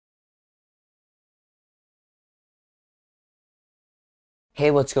Hey,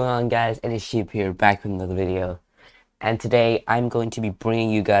 what's going on, guys? It is Sheep here, back with another video. And today I'm going to be bringing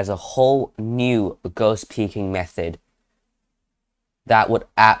you guys a whole new ghost peeking method that would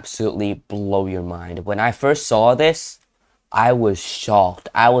absolutely blow your mind. When I first saw this, I was shocked.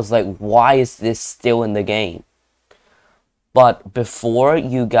 I was like, why is this still in the game? But before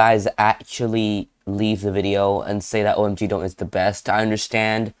you guys actually leave the video and say that omgdont is the best, I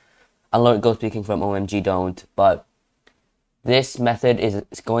understand. I learned ghost peeking from omgdont, but this method is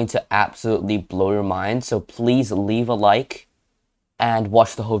going to absolutely blow your mind, so please leave a like and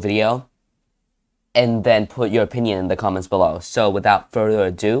watch the whole video, and then put your opinion in the comments below. So without further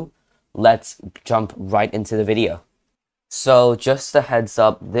ado, let's jump right into the video. So just a heads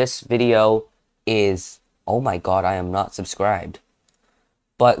up, this video is, oh my god, I am not subscribed.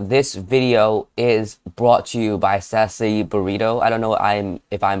 But this video is brought to you by Sassy Burrito. I don't know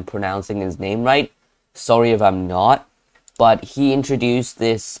if I'm pronouncing his name right. Sorry if I'm not. But he introduced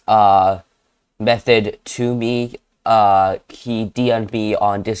this method to me. He DM'd me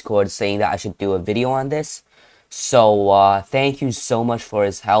on Discord saying that I should do a video on this. So thank you so much for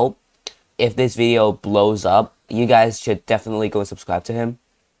his help. If this video blows up, you guys should definitely go and subscribe to him.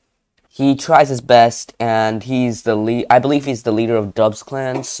 He tries his best, and he's the lead. I believe he's the leader of Dubs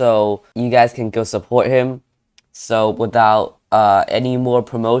Clan. So you guys can go support him. So without any more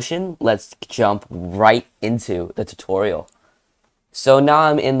promotion, let's jump right into the tutorial. So now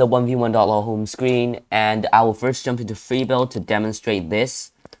I'm in the 1v1.LOL home screen, and I will first jump into free build to demonstrate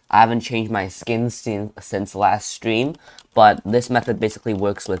this. I haven't changed my skins since last stream, but this method basically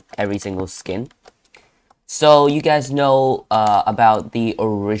works with every single skin. So you guys know about the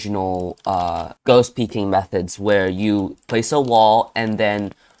original ghost peeking methods, where you place a wall and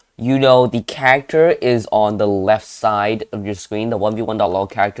then the character is on the left side of your screen. The 1v1.LOL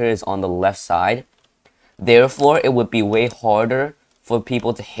character is on the left side. Therefore, it would be way harder for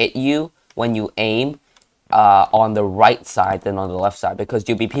people to hit you when you aim on the right side than on the left side, because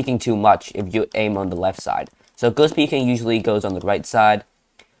you'll be peeking too much if you aim on the left side. So ghost peeking usually goes on the right side.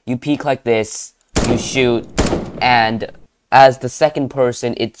 You peek like this, you shoot, and as the second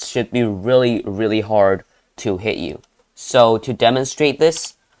person, it should be really, really hard to hit you. So to demonstrate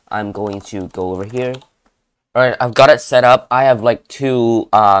this, I'm going to go over here. Alright, I've got it set up. I have like two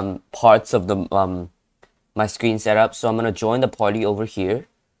parts of the my screen set up, so I'm gonna join the party over here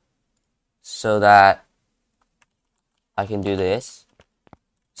so that I can do this.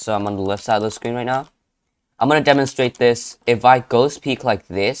 So I'm on the left side of the screen right now. I'm gonna demonstrate this. If I ghost peek like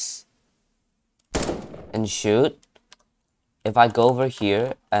this and shoot, if I go over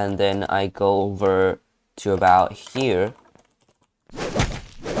here and then I go over to about here,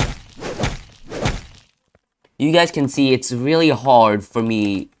 you guys can see it's really hard for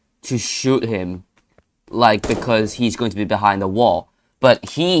me to shoot him, like, because he's going to be behind the wall. But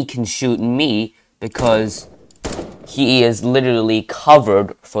he can shoot me because he is literally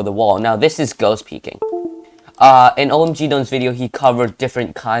covered for the wall. Now, this is ghost peeking. In omgdont's video, he covered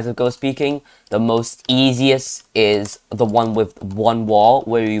different kinds of ghost peeking. The most easiest is the one with one wall,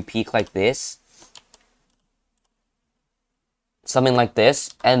 where you peek like this. Something like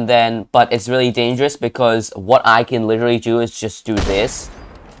this. And then, but it's really dangerous because what I can literally do is just do this.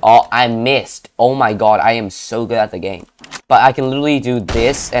 Oh, I missed. Oh my god, I am so good at the game. But I can literally do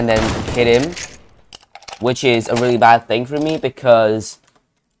this and then hit him, which is a really bad thing for me because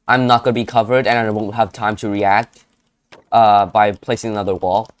I'm not going to be covered and I won't have time to react by placing another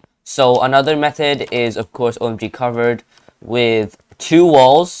wall. So another method is, of course, OMG covered with two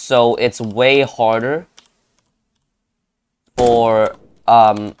walls, so it's way harder for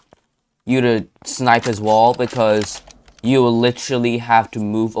you to snipe his wall, because you will literally have to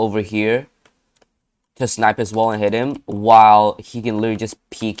move over here to snipe his wall and hit him, while he can literally just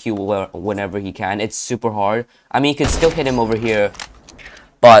peek you whenever he can. It's super hard. I mean, you can still hit him over here,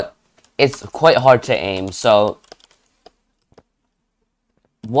 but it's quite hard to aim. So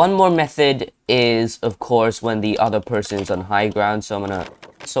one more method is, of course, when the other person is on high ground. So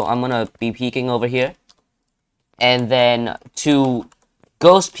I'm gonna be peeking over here, and then to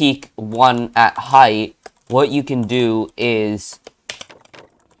ghost peek one at height, what you can do is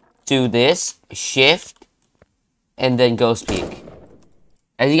do this, shift, and then ghost peek.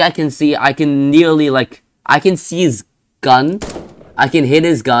 As you guys can see, I can nearly, I can see his gun. I can hit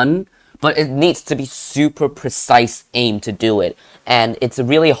his gun, but it needs to be super precise aim to do it. And it's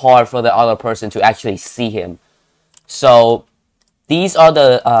really hard for the other person to actually see him. So these are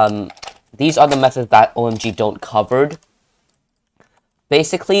the methods that omgdont covered.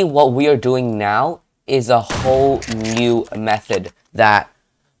 Basically, what we are doing now is a whole new method that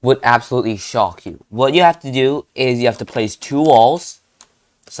would absolutely shock you. What you have to do is you have to place two walls,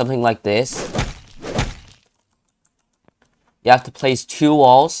 something like this. You have to place 2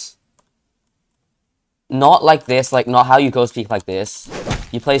 walls. Not like this, like not how you ghost peek like this.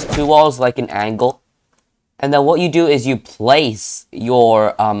 You place 2 walls like an angle. And then what you do is you place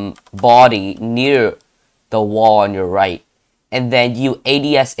your body near the wall on your right. And then you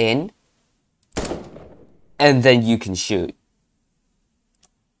ADS in. And then you can shoot.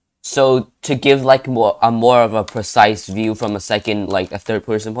 So to give like more of a precise view from a third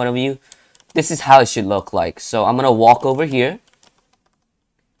person point of view, this is how it should look like. So I'm gonna walk over here.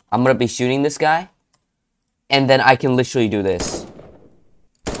 I'm gonna be shooting this guy. And then I can literally do this.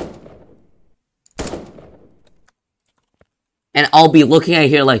 And I'll be looking at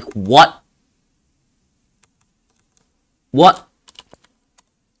here like, what? What?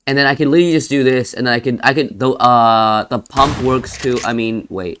 And then I can literally just do this, and then the pump works too. I mean,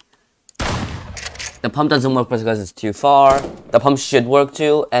 wait. The pump doesn't work because it's too far. The pump should work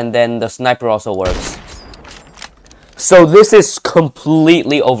too, and then the sniper also works. So this is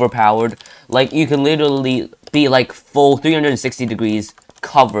completely overpowered. Like, you can literally be like full 360 degrees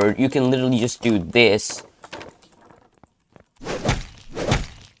covered. You can literally just do this.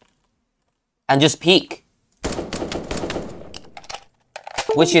 And just peek.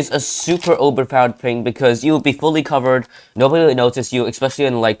 Which is a super overpowered thing because you'll be fully covered. Nobody will notice you, especially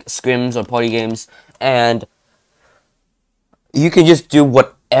in like scrims or party games. And you can just do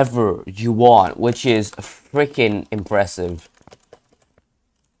whatever you want, which is freaking impressive.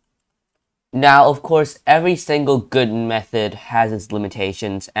 Now, of course, every single good method has its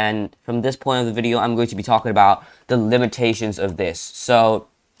limitations. And from this point of the video, I'm going to be talking about the limitations of this. So,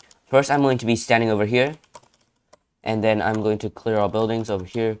 first I'm going to be standing over here. And then I'm going to clear all buildings over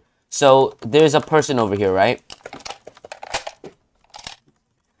here. So, there's a person over here, right?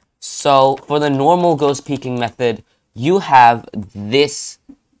 So, for the normal ghost peeking method, you have this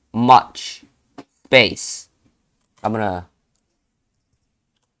much space. I'm gonna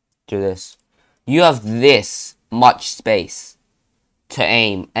do this. You have this much space to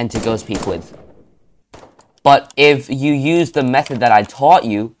aim and to ghost peek with. But if you use the method that I taught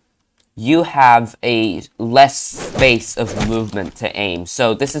you, you have a less space of movement to aim.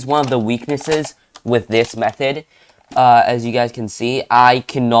 So this is one of the weaknesses with this method. As you guys can see, I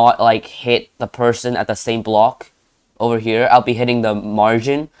cannot like hit the person at the same block over here. I'll be hitting the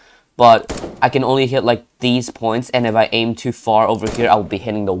margin, but I can only hit like these points, and if I aim too far over here, I'll be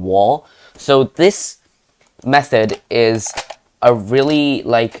hitting the wall. So this method is a really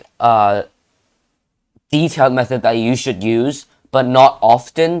like detailed method that you should use, but not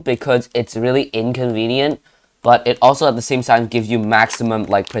often because it's really inconvenient, but it also at the same time gives you maximum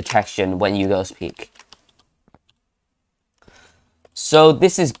like protection when you ghost peek. So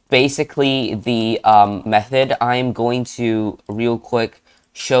this is basically the method. I'm going to real quick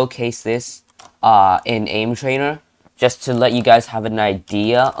showcase this in Aim Trainer just to let you guys have an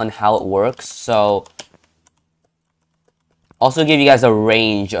idea on how it works. So also give you guys a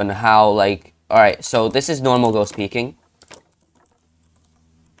range on how like, alright, so this is normal ghost peeking.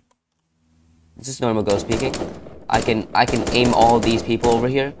 This is normal ghost peeking. I can aim all these people over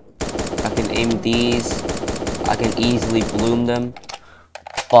here. I can aim these. I can easily bloom them.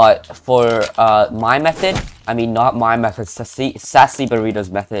 But for my method, I mean not my method, Sassy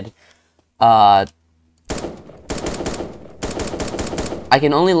Burrito's method, I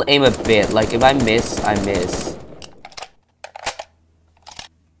can only aim a bit. Like if I miss, I miss.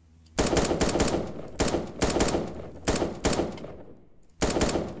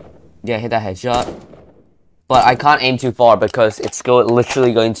 Yeah, hit that headshot. But I can't aim too far because it's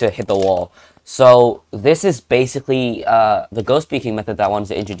literally going to hit the wall. So this is basically the ghost peeking method that I wanted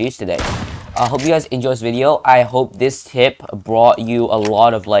to introduce today. I hope you guys enjoyed this video. I hope this tip brought you a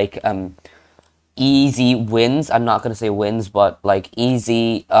lot of like easy wins. I'm not gonna say wins, but like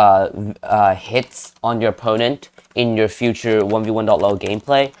easy hits on your opponent in your future 1v1.LOL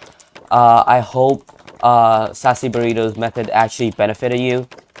gameplay. I hope Sassy Burrito's method actually benefited you.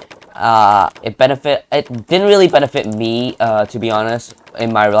 It didn't really benefit me, to be honest,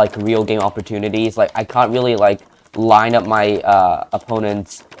 in my like real game opportunities. Like I can't really like line up my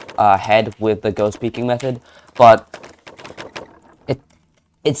opponent's head with the ghost peeking method, but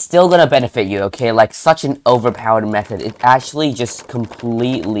it's still gonna benefit you, okay? Like such an overpowered method, it actually just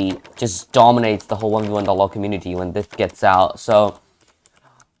completely just dominates the whole 1v1.LOL community when this gets out. So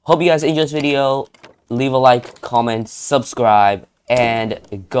hope you guys enjoyed this video. Leave a like, comment, subscribe, and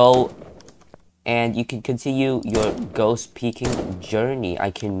go, and you can continue your ghost peeking journey.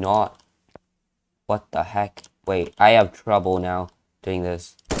 I cannot. What the heck? Wait, I have trouble now doing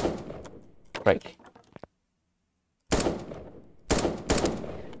this. Break.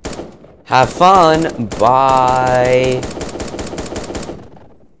 Have fun. Bye.